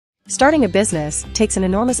Starting a business takes an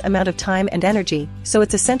enormous amount of time and energy, so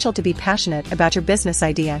it's essential to be passionate about your business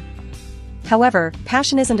idea. However,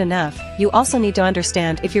 passion isn't enough, you also need to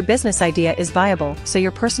understand if your business idea is viable, so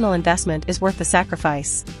your personal investment is worth the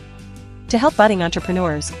sacrifice. To help budding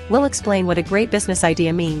entrepreneurs, we'll explain what a great business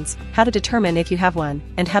idea means, how to determine if you have one,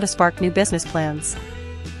 and how to spark new business plans.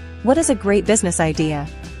 What is a great business idea?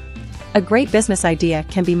 A great business idea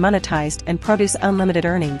can be monetized and produce unlimited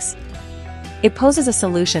earnings. It poses a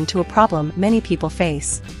solution to a problem many people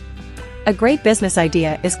face. A great business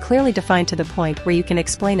idea is clearly defined to the point where you can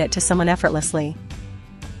explain it to someone effortlessly.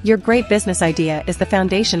 Your great business idea is the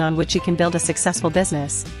foundation on which you can build a successful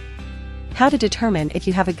business. How to determine if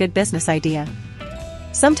you have a good business idea?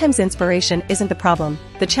 Sometimes inspiration isn't the problem,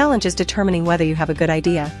 the challenge is determining whether you have a good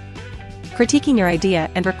idea. Critiquing your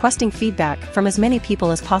idea and requesting feedback from as many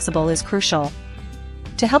people as possible is crucial.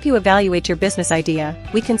 To help you evaluate your business idea,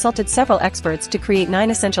 we consulted several experts to create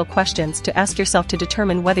 9 essential questions to ask yourself to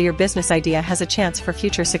determine whether your business idea has a chance for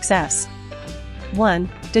future success. 1.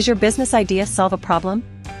 Does your business idea solve a problem?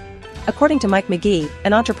 According to Mike McGee,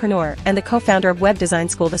 an entrepreneur and the co-founder of web design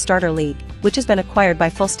school The Starter League, which has been acquired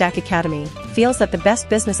by Full Stack Academy, feels that the best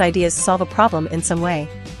business ideas solve a problem in some way.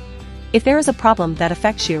 If there is a problem that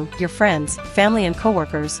affects you, your friends, family and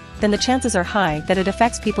coworkers, then the chances are high that it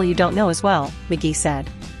affects people you don't know as well, McGee said.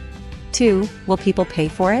 2. Will people pay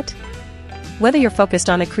for it? Whether you're focused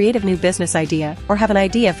on a creative new business idea or have an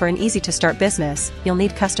idea for an easy-to-start business, you'll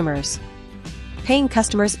need customers. Paying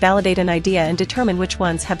customers validate an idea and determine which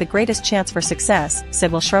ones have the greatest chance for success,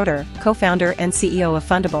 said Will Schroeder, co-founder and CEO of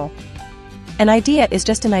Fundable. An idea is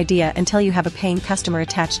just an idea until you have a paying customer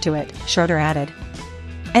attached to it, Schroeder added.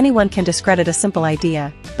 Anyone can discredit a simple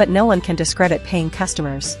idea, but no one can discredit paying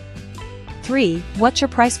customers. 3. What's your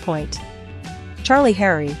price point? Charlie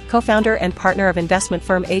Harary, co-founder and partner of investment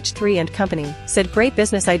firm H3 & Company, said great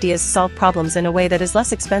business ideas solve problems in a way that is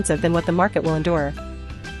less expensive than what the market will endure.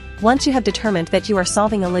 Once you have determined that you are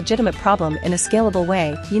solving a legitimate problem in a scalable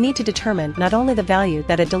way, you need to determine not only the value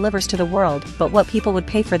that it delivers to the world but what people would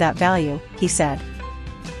pay for that value, he said.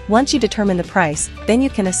 Once you determine the price, then you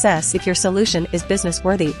can assess if your solution is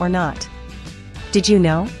business-worthy or not. Did you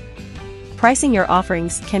know? Pricing your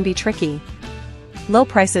offerings can be tricky. Low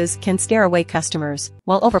prices can scare away customers,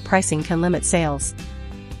 while overpricing can limit sales.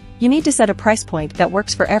 You need to set a price point that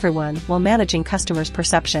works for everyone while managing customers'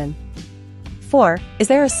 perception. 4. Is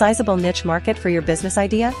there a sizable niche market for your business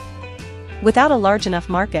idea? Without a large enough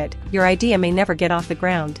market, your idea may never get off the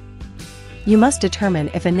ground. You must determine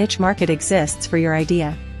if a niche market exists for your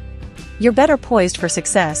idea. You're better poised for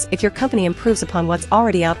success if your company improves upon what's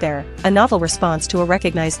already out there, a novel response to a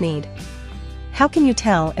recognized need. How can you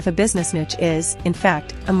tell if a business niche is, in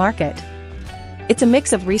fact, a market? It's a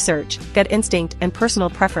mix of research, gut instinct and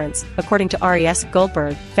personal preference, according to R.E.S.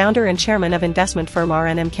 Goldberg, founder and chairman of investment firm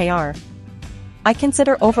RNMKR. I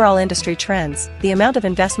consider overall industry trends, the amount of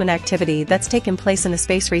investment activity that's taken place in the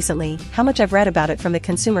space recently, how much I've read about it from the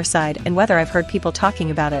consumer side and whether I've heard people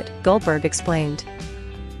talking about it, Goldberg explained.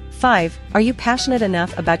 5. Are you passionate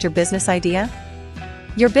enough about your business idea?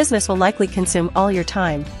 Your business will likely consume all your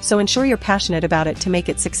time, so ensure you're passionate about it to make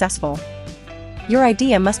it successful. Your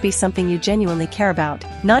idea must be something you genuinely care about,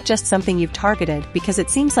 not just something you've targeted because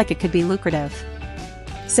it seems like it could be lucrative.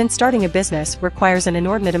 Since starting a business requires an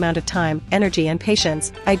inordinate amount of time, energy and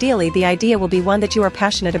patience, ideally the idea will be one that you are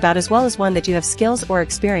passionate about as well as one that you have skills or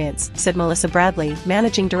experience, said Melissa Bradley,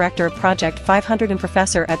 Managing Director of Project 500 and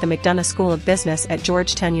Professor at the McDonough School of Business at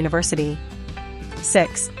Georgetown University.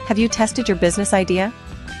 6. Have you tested your business idea?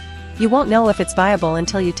 You won't know if it's viable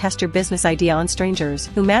until you test your business idea on strangers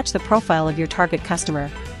who match the profile of your target customer.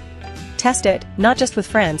 Test it, not just with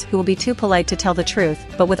friends who will be too polite to tell the truth,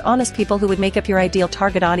 but with honest people who would make up your ideal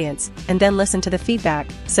target audience, and then listen to the feedback,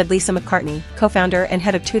 said Lisa McCartney, co-founder and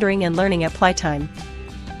head of tutoring and learning at Playtime.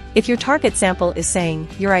 If your target sample is saying,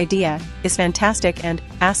 your idea is fantastic and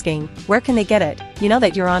asking, where can they get it, you know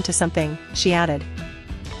that you're onto something, she added.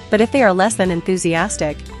 But if they are less than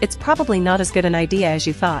enthusiastic, it's probably not as good an idea as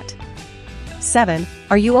you thought. 7.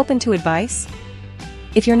 Are you open to advice?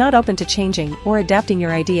 If you're not open to changing or adapting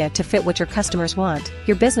your idea to fit what your customers want,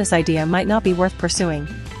 your business idea might not be worth pursuing.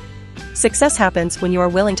 Success happens when you are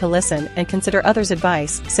willing to listen and consider others'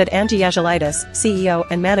 advice, said Angie Yazulaitis, CEO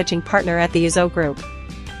and managing partner at the Yazo Group.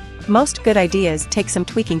 Most good ideas take some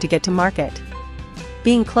tweaking to get to market.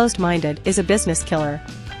 Being closed-minded is a business killer.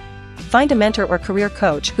 Find a mentor or career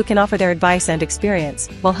coach who can offer their advice and experience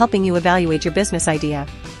while helping you evaluate your business idea.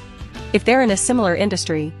 If they're in a similar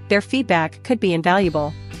industry, their feedback could be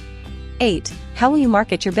invaluable. 8. How will you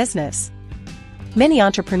market your business? Many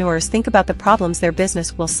entrepreneurs think about the problems their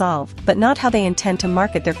business will solve, but not how they intend to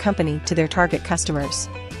market their company to their target customers.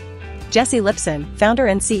 Jesse Lipson, founder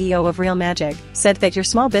and CEO of Real Magic, said that your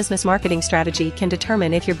small business marketing strategy can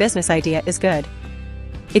determine if your business idea is good.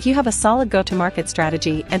 If you have a solid go-to-market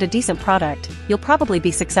strategy and a decent product, you'll probably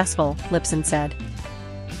be successful, Lipson said.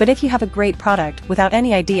 But if you have a great product without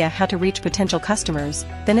any idea how to reach potential customers,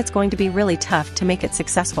 then it's going to be really tough to make it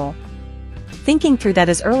successful. Thinking through that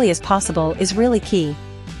as early as possible is really key.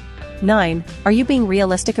 9. Are you being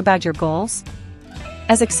realistic about your goals?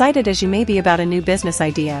 As excited as you may be about a new business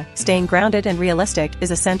idea, staying grounded and realistic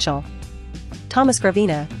is essential. Thomas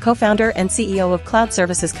Gravina, co-founder and CEO of cloud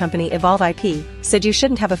services company Evolve IP, said you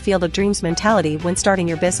shouldn't have a field of dreams mentality when starting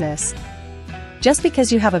your business. Just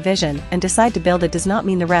because you have a vision and decide to build it does not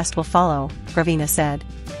mean the rest will follow, Gravina said.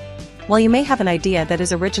 While you may have an idea that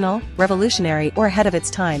is original, revolutionary, or ahead of its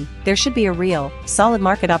time, there should be a real, solid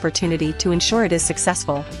market opportunity to ensure it is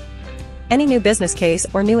successful. Any new business case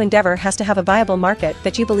or new endeavor has to have a viable market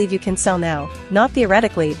that you believe you can sell now, not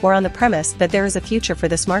theoretically or on the premise that there is a future for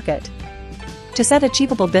this market. To set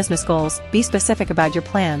achievable business goals, be specific about your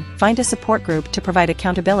plan, find a support group to provide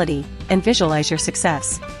accountability, and visualize your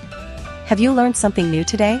success. Have you learned something new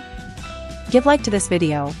today? Give like to this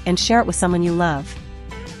video and share it with someone you love.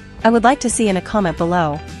 I would like to see in a comment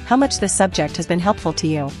below how much this subject has been helpful to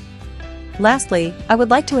you. Lastly, I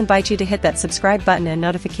would like to invite you to hit that subscribe button and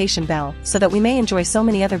notification bell so that we may enjoy so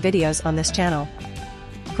many other videos on this channel.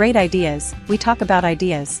 Great ideas, we talk about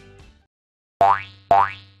ideas.